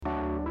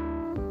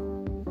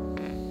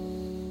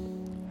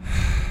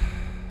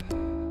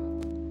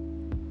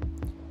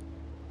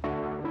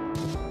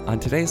On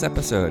today's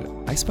episode,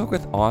 I spoke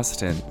with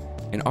Austin,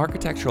 an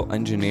architectural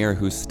engineer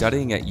who's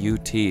studying at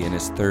UT in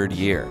his third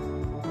year.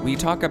 We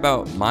talk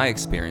about my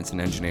experience in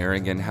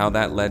engineering and how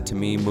that led to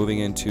me moving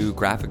into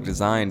graphic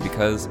design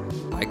because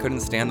I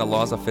couldn't stand the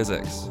laws of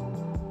physics.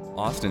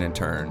 Austin, in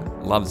turn,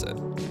 loves it.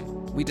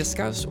 We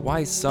discuss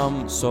why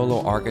some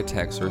solo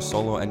architects or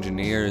solo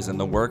engineers in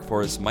the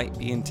workforce might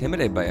be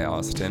intimidated by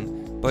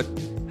Austin, but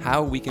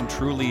how we can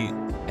truly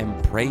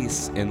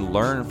embrace and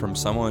learn from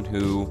someone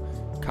who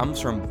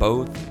comes from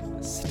both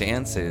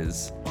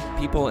stances.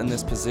 People in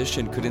this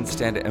position could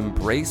instead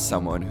embrace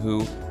someone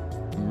who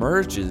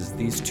merges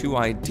these two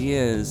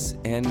ideas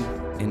and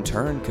in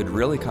turn could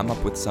really come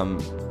up with some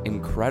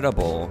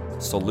incredible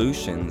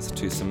solutions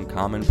to some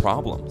common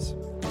problems.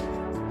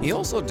 He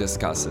also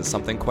discusses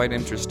something quite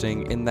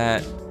interesting in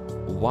that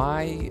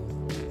why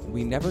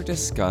we never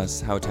discuss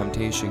how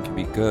temptation can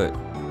be good,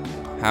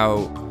 how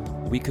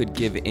we could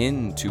give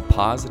in to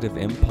positive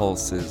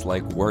impulses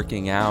like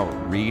working out,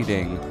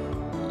 reading,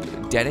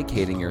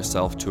 dedicating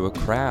yourself to a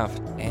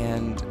craft,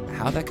 and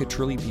how that could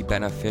truly be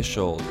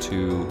beneficial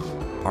to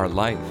our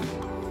life.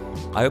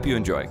 I hope you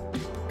enjoy.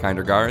 Kind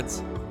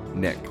regards,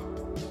 Nick.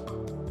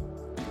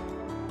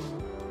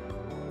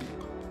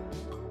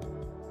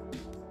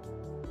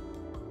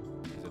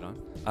 Is it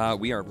on?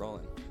 We are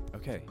rolling.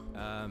 Okay.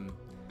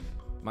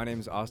 My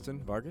name is Austin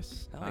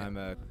Vargas. Hell yeah. I'm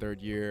a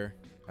third year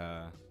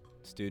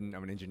student.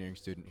 I'm an engineering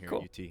student here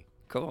Cool. at UT.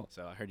 Cool.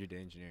 So I heard you did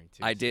engineering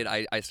too. I did.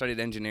 I studied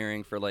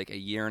engineering for like a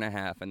year and a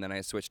half, and then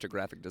I switched to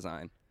graphic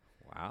design.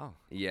 Wow.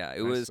 Yeah, it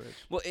Nice was switch.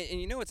 well,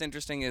 and you know what's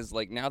interesting is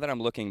like now that I'm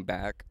looking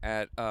back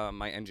at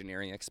my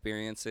engineering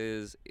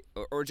experiences,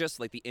 or just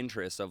like the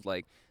interest of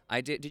like I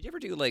did. Did you ever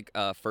do like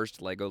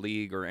First Lego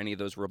League or any of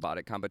those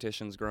robotic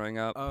competitions growing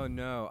up? Oh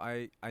no,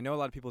 I know a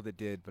lot of people that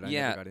did, but I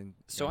Yeah, never got in.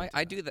 So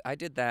I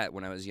did that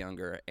when I was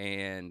younger,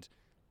 and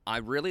I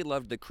really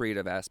loved the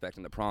creative aspect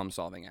and the problem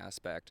solving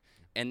aspect.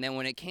 And then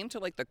when it came to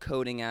like the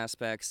coding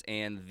aspects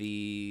and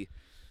the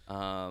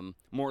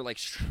more like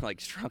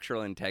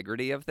structural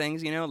integrity of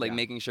things, you know, like Yeah.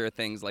 making sure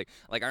things like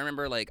I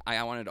remember like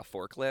I wanted a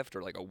forklift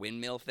or like a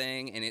windmill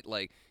thing, and it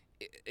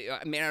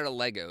made out of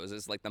Legos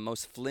is like the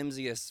most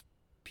flimsiest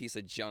piece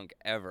of junk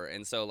ever.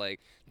 And so like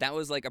that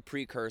was like a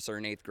precursor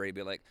in 8th grade,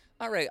 be like,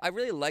 all right, I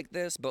really like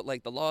this, but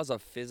like the laws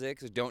of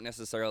physics don't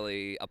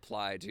necessarily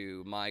apply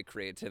to my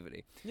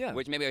creativity. Yeah.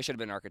 Which maybe I should have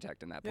been an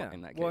architect in that point,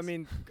 in that case. Well, I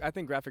mean, I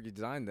think graphic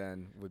design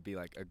then would be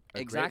like a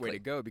great Exactly. way to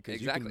go because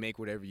you Exactly. can make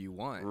whatever you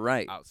want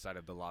Right. outside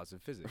of the laws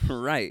of physics.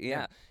 Right,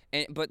 yeah.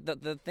 But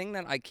the thing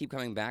that I keep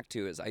coming back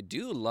to is I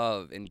do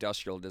love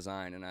industrial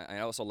design, and I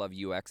also love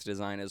UX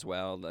design as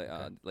well.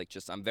 Like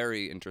just I'm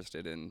very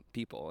interested in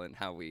people and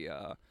how we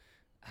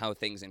how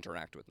things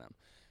interact with them.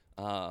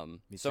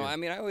 Me So too. I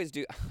mean, I always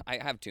do. I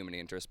have too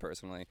many interests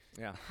personally.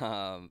 Yeah.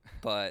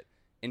 But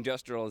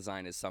industrial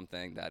design is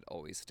something that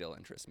always still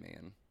interests me.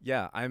 And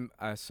Yeah, I'm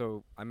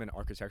an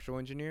architectural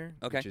engineer,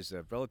 Okay. which is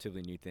a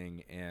relatively new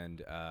thing,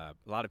 and a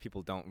lot of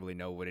people don't really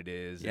know what it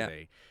is. Yeah.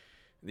 And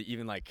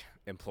even like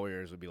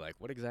employers would be like,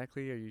 "What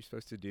exactly are you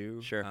supposed to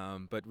do?" Sure.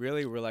 But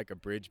really, we're like a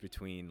bridge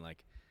between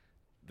like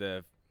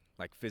the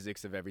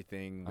physics of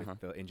everything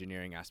with the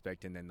engineering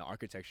aspect, and then the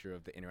architecture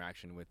of the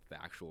interaction with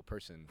the actual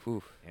person.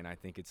 Oof. And I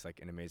think it's like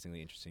an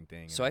amazingly interesting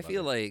thing. So and I love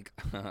feel it.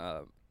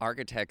 like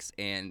architects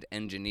and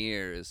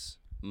engineers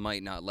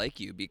might not like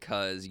you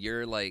because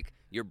you're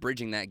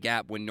bridging that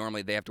gap when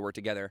normally they have to work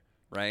together,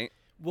 right?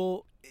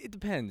 Well, it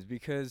depends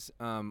because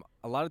a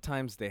lot of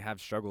times they have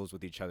struggles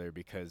with each other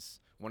because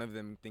one of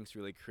them thinks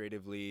really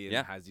creatively and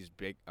Yeah. has these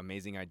big,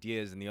 amazing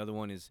ideas, and the other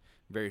one is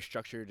very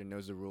structured and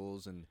knows the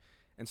rules, and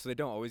so they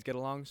don't always get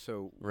along.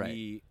 So Right.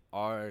 we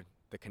are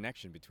the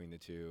connection between the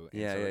two.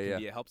 And Yeah, so yeah, it yeah.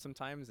 can be a help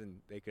sometimes,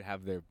 and they could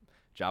have their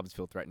jobs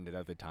feel threatened at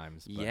other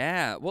times. But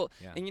Yeah. Well,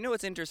 yeah. and you know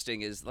what's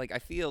interesting is like I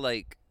feel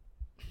like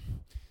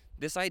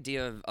this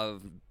idea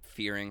of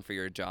fearing for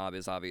your job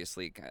is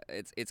obviously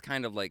it's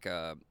kind of like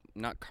a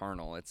not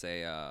carnal. It's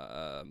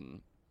a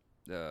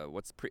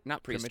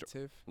not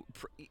primitive.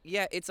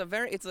 yeah, it's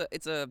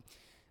a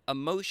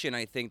emotion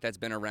I think that's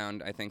been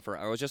around. I think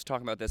I was just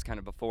talking about this kind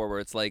of before, where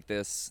it's like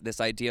this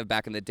idea of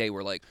back in the day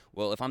where like,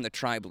 well, if I'm the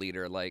tribe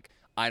leader, like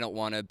I don't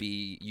want to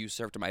be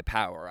usurped my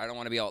power. I don't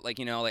want to be all like,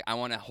 you know, like I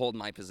want to hold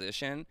my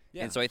position.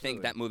 Yeah, And so I think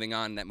absolutely. that moving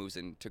on, that moves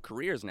into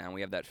careers now.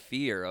 We have that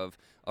fear of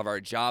our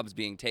jobs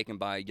being taken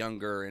by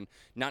younger and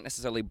not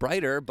necessarily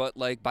brighter, but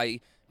like by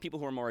people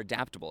who are more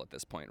adaptable at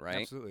this point,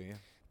 right? Absolutely, yeah.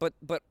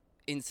 But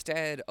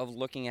instead of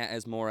looking at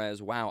as more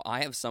as, wow,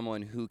 I have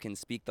someone who can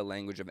speak the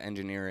language of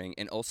engineering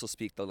and also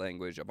speak the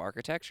language of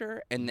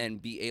architecture, and then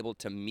be able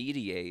to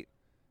mediate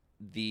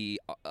the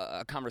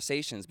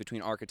conversations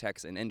between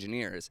architects and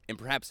engineers, and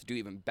perhaps do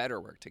even better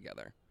work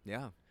together.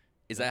 Yeah.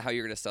 Is that how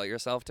you're going to sell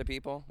yourself to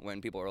people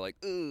when people are like,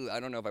 ooh, I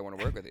don't know if I want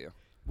to work with you?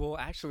 Well,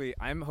 actually,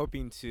 I'm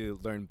hoping to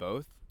learn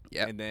both.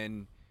 Yep. And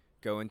then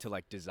go into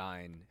like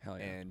design Hell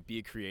yeah. and be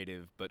a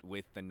creative, but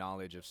with the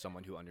knowledge of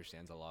someone who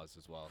understands the laws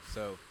as well.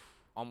 So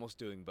almost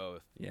doing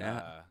both.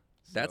 Yeah.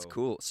 That's so,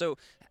 cool. So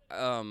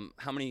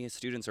how many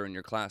students are in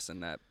your class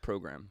in that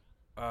program?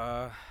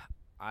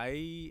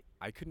 I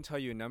couldn't tell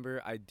you a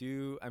number.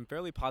 I'm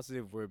fairly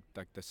positive we're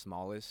like the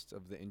smallest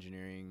of the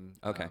engineering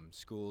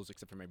schools,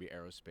 except for maybe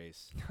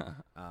aerospace,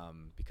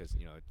 because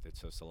it's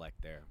so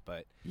select there.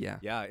 But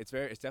yeah, it's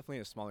definitely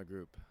a smaller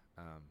group.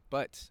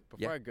 But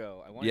before I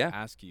go, I want to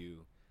ask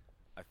you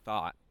a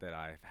thought that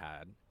I've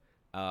had,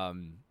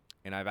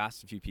 and I've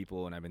asked a few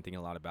people, and I've been thinking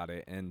a lot about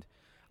it. And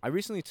I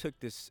recently took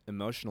this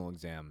emotional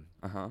exam.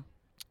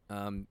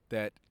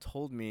 That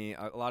told me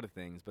a lot of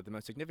things, but the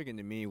most significant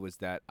to me was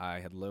that I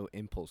had low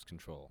impulse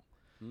control.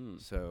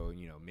 So,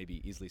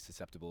 maybe easily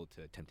susceptible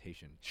to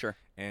temptation. Sure.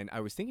 And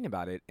I was thinking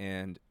about it,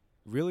 and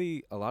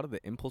really a lot of the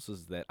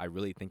impulses that I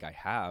really think I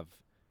have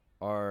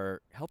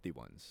are healthy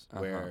ones,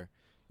 where,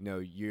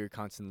 you're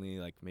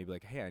constantly maybe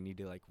hey, I need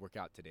to work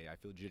out today. I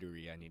feel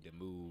jittery. I need to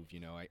move.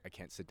 I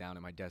can't sit down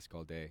at my desk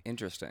all day.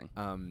 Interesting.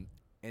 And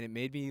it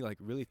made me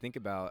really think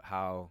about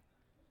how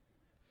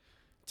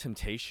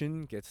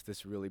temptation gets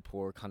this really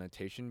poor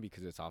connotation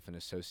because it's often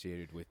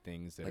associated with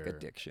things that like are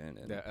addiction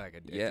and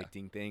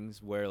addicting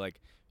things, where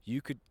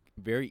you could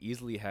very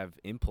easily have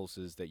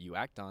impulses that you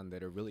act on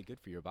that are really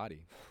good for your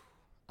body.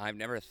 I've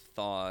never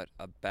thought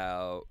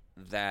about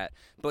that,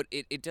 but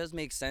it does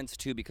make sense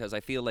too, because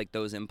I feel like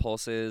those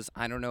impulses,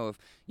 I don't know if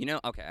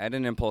okay, I had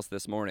an impulse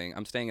this morning.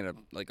 I'm staying at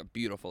a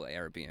beautiful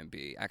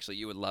Airbnb. Actually,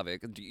 you would love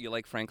it. Do you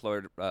like Frank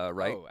Lloyd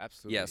Wright? Oh,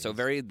 absolutely. Yeah, so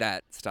very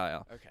that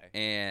style. Okay.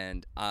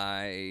 And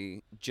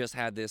I just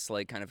had this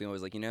kind of feeling. I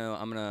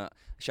was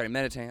should I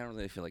meditate? I don't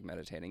really feel like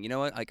meditating. You know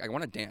what? I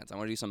want to dance. I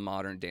want to do some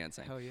modern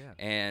dancing. Hell yeah.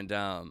 And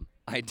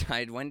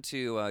I went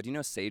to do you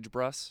know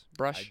Sagebrush?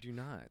 I do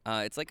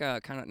not. It's like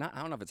a kind of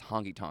I don't know if it's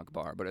honky tonk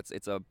bar, but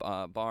it's a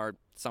bar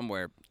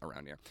somewhere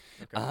around here,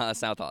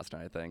 South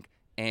Austin, I think.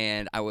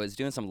 And I was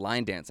doing some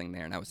line dancing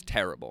there, and I was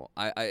terrible.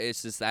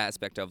 It's just the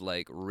aspect of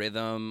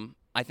rhythm.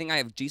 I think I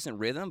have decent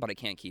rhythm, but I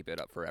can't keep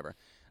it up forever.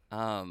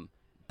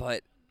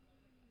 But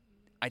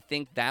I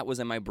think that was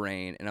in my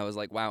brain, and I was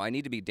like, wow, I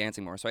need to be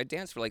dancing more. So I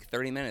danced for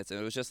 30 minutes, and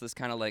it was just this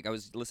kind of I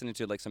was listening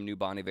to some new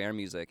Bon Iver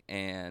music,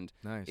 and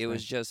it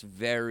was just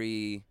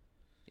it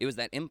was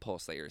that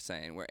impulse that you're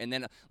saying, and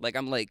then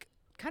I'm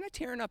kind of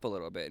tearing up a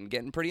little bit and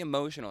getting pretty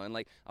emotional, and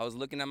I was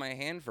looking at my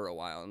hand for a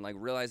while and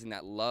realizing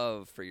that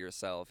love for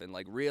yourself and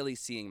really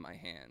seeing my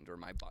hand or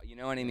my body, you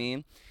know what I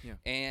mean? Yeah.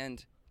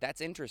 And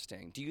that's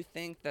interesting. Do you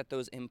think that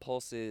those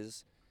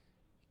impulses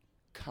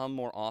come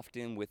more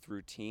often with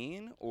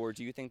routine, or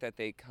do you think that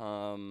they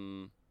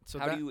come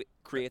how do you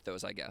create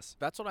those, I guess?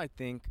 That's what I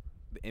think.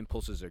 The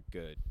impulses are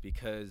good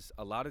because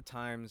a lot of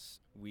times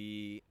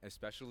we,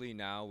 especially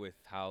now with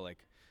how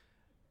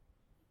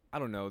I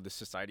don't know, the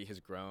society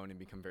has grown and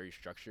become very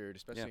structured,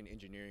 especially in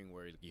engineering,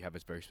 where you have a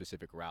very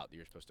specific route that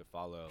you're supposed to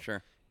follow.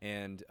 Sure.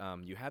 And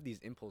you have these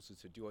impulses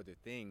to do other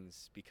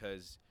things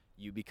because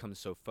you become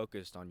so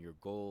focused on your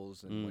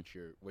goals and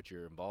what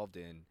you're involved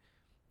in,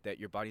 that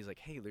your body's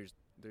hey, there's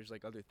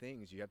other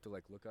things. You have to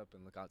look up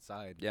and look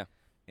outside. Yeah.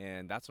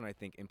 And that's when I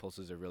think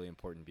impulses are really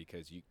important,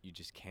 because you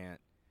just can't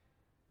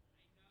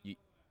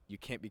you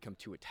can't become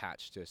too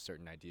attached to a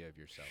certain idea of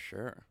yourself.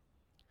 Sure.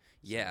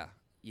 Yeah.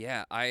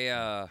 Yeah.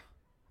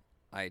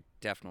 I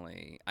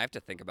definitely have to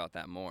think about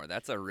that more.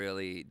 That's a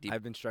really deep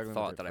I've been struggling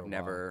thought with it that for I've a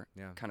never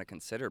while. kind of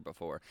considered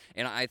before.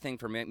 And I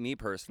think for me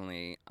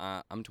personally,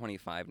 I'm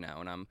 25 now,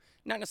 and I'm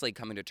not necessarily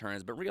coming to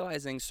terms, but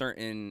realizing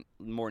certain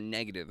more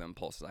negative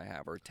impulses I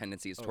have, or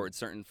tendencies towards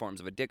certain forms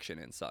of addiction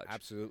and such.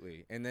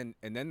 Absolutely. And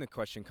then the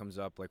question comes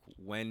up,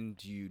 when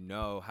do you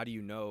know? How do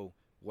you know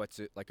what's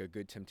a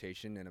good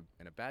temptation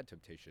and a bad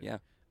temptation? Yeah.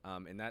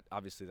 And that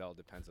obviously that all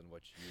depends on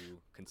what you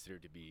consider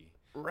to be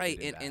right.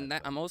 And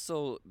that I'm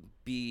also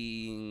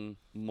being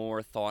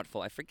more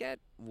thoughtful. I forget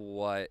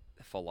what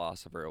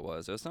philosopher it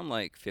was. It was some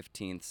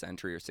 15th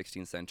century or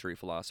 16th century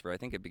philosopher. I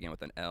think it began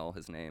with an L,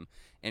 his name.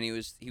 And he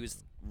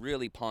was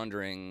really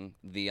pondering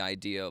the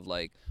idea of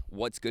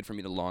what's good for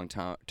me the long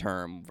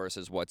term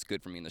versus what's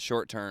good for me in the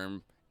short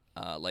term.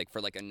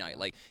 For a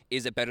night,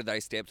 is it better that I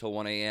stay up till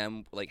 1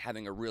 a.m.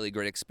 Having a really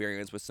great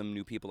experience with some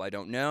new people I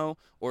don't know,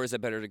 or is it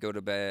better to go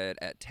to bed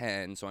at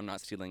 10 so I'm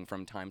not stealing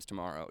from Times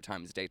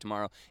Day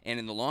tomorrow, and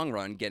in the long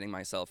run getting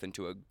myself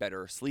into a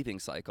better sleeping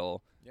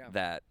cycle?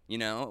 That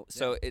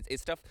so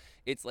it's stuff.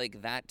 It's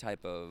that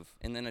type of,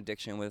 and then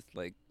addiction with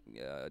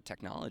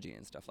technology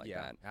and stuff like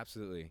that.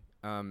 Absolutely.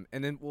 And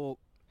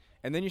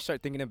then you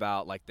start thinking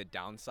about the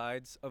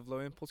downsides of low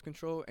impulse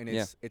control, and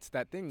it's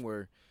that thing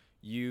where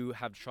you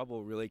have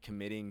trouble really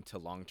committing to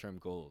long-term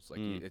goals.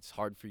 It's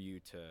hard for you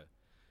to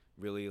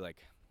really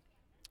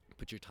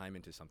put your time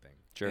into something.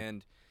 Sure.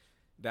 And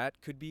that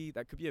could be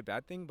a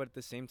bad thing, but at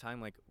the same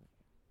time,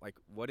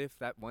 what if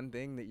that one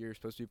thing that you're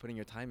supposed to be putting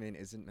your time in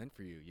isn't meant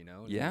for you?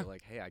 And Yeah. you're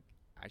hey,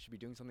 I should be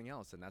doing something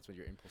else, and that's what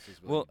your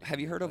impulses. Well, have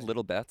you heard of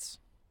Little Bets?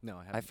 No,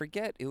 I haven't. I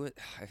forget it was.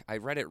 I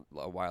read it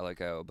a while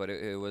ago, but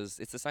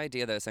it's this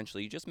idea that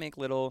essentially you just make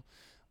little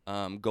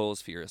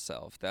goals for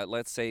yourself that,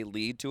 let's say,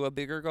 lead to a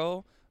bigger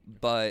goal,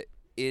 but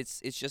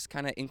it's just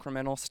kind of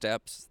incremental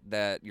steps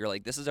that you're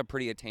like, this is a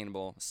pretty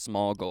attainable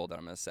small goal that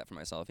I'm going to set for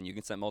myself, and you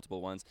can set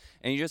multiple ones,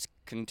 and you just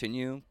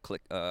continue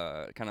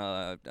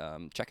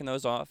checking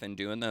those off and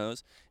doing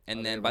those,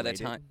 and then by the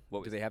time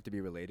do they have to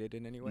be related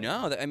in any way?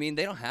 No, I mean,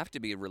 they don't have to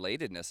be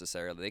related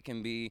necessarily. They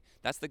can be.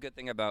 That's the good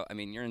thing about. I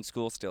mean, you're in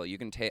school still. You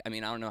can take. I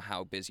mean, I don't know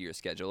how busy your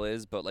schedule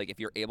is, but like if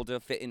you're able to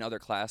fit in other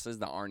classes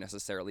that aren't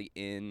necessarily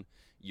in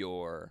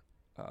your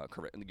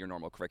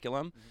normal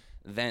curriculum,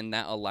 then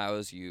that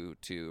allows you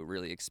to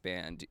really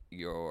expand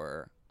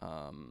your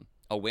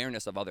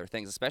awareness of other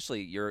things.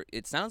 Especially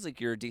it sounds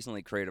like you're a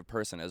decently creative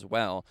person as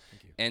well.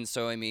 Thank you. And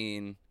so, I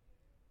mean,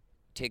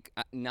 take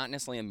not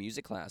necessarily a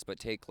music class, but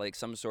take like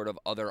some sort of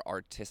other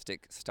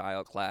artistic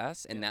style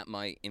class, and that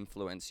might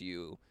influence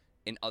you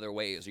in other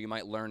ways. Or you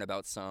might learn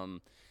about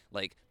some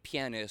like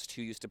pianist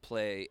who used to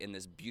play in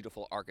this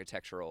beautiful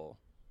architectural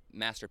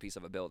masterpiece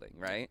of a building,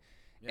 right?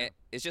 Yeah. And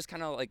it's just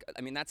kind of like,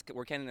 I mean,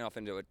 we're getting off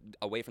into it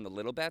away from the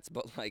little bets,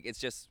 but like it's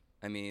just,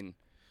 I mean,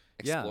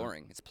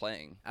 exploring, it's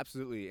playing.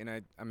 Absolutely. And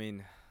I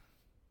mean,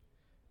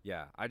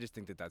 yeah, I just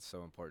think that that's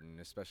so important,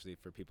 especially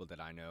for people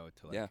that I know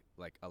to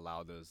like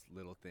allow those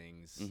little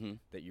things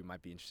that you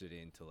might be interested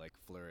in to like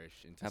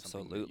flourish into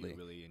something that you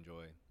really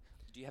enjoy.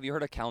 Have you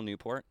heard of Cal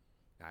Newport?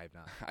 I have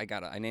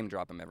not. I name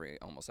drop him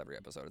almost every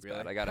episode. It's really?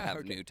 bad. I gotta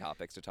have new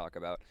topics to talk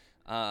about.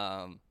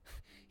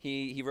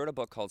 He wrote a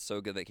book called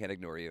So Good They Can't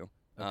Ignore You.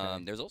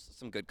 Okay. There's also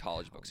some good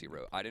college books he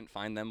wrote. I didn't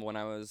find them when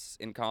I was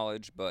in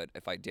college, but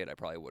if I did, I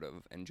probably would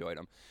have enjoyed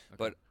them.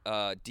 Okay.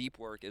 But Deep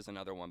Work is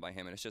another one by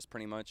him, and it's just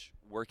pretty much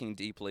working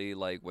deeply,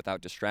 like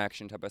without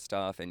distraction type of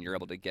stuff, and you're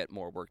able to get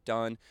more work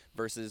done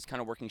versus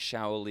kind of working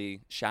shallowly,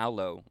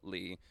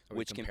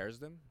 which compares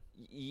them.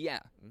 Yeah,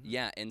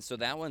 and so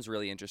that one's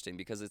really interesting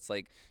because it's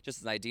like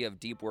just the idea of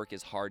deep work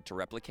is hard to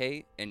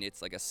replicate, and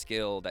it's like a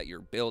skill that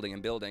you're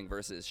building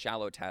versus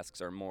shallow tasks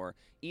are more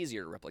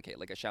easier to replicate.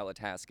 Like a shallow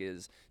task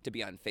is to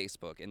be on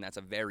Facebook, and that's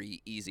a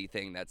very easy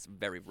thing that's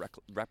very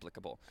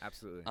replicable.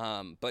 Absolutely.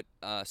 But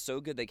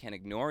So Good They Can't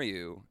Ignore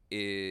You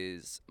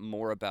is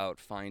more about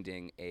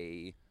finding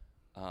a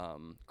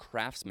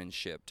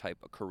craftsmanship type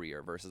of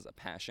career versus a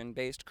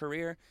passion-based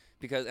career,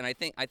 because I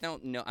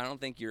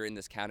don't think you're in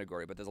this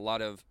category, but there's a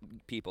lot of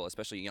people,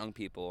 especially young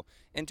people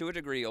and to a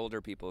degree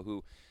older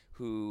people,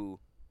 who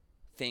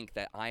think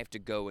that I have to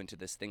go into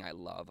this thing I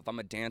love. If I'm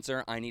a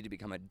dancer, I need to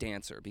become a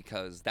dancer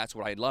because that's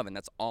what I love and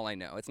that's all I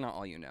know. It's not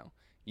all you know.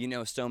 You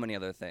know so many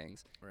other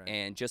things. Right.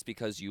 And just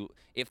because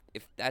if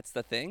that's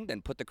the thing,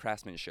 then put the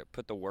craftsmanship,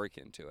 put the work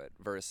into it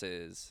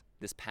versus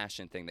this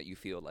passion thing that you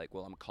feel like,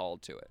 well, I'm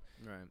called to it.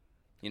 Right.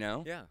 You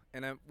know? Yeah,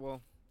 and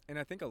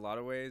I think a lot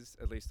of ways,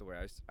 at least the way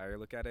I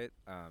look at it,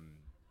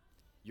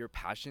 your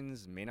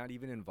passions may not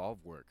even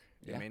involve work.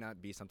 It may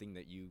not be something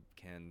that you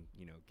can,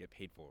 get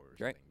paid for or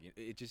something. Right.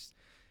 It just,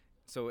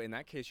 so in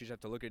that case, you just have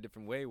to look at a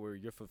different way where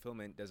your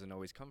fulfillment doesn't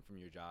always come from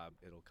your job.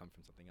 It'll come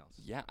from something else.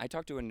 Yeah, I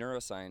talked to a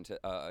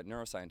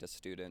neuroscientist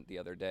student the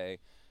other day,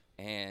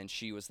 and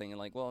she was thinking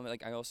like, well,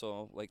 like I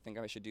also like think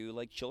I should do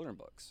like children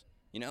books.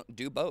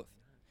 Do both.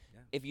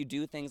 If you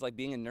do things like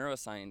being a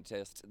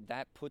neuroscientist,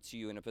 that puts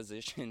you in a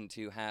position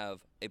to have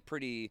a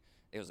pretty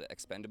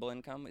expendable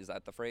income. Is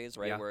that the phrase,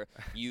 right? Yeah, where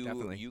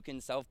you can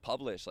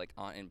self-publish like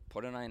and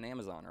put it on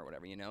Amazon or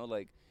whatever.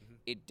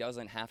 It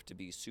doesn't have to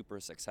be super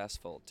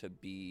successful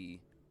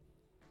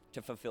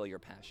to fulfill your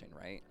passion,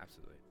 right?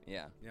 Absolutely.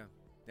 Yeah.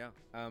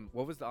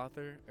 What was the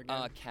author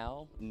again?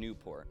 Cal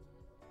Newport.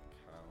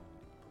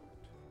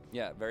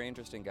 Yeah, very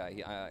interesting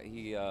guy.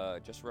 He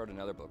just wrote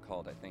another book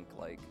called, I think,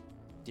 like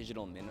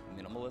Digital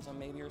Minimalism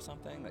maybe or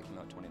something that came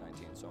out in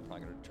 2019, so I'm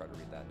probably going to try to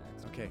read that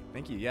next. Okay,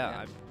 thank you.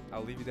 Yeah.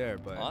 I'll leave you there,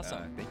 but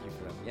awesome. Thank you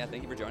for that. Yeah,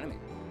 thank you for joining me.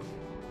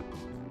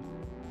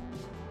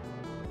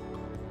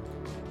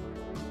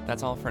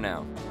 That's all for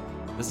now.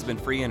 This has been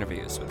Free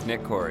Interviews with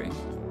Nick Corey.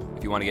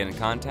 If you want to get in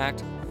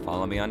contact,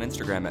 follow me on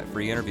Instagram at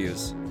Free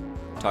Interviews.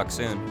 Talk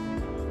soon.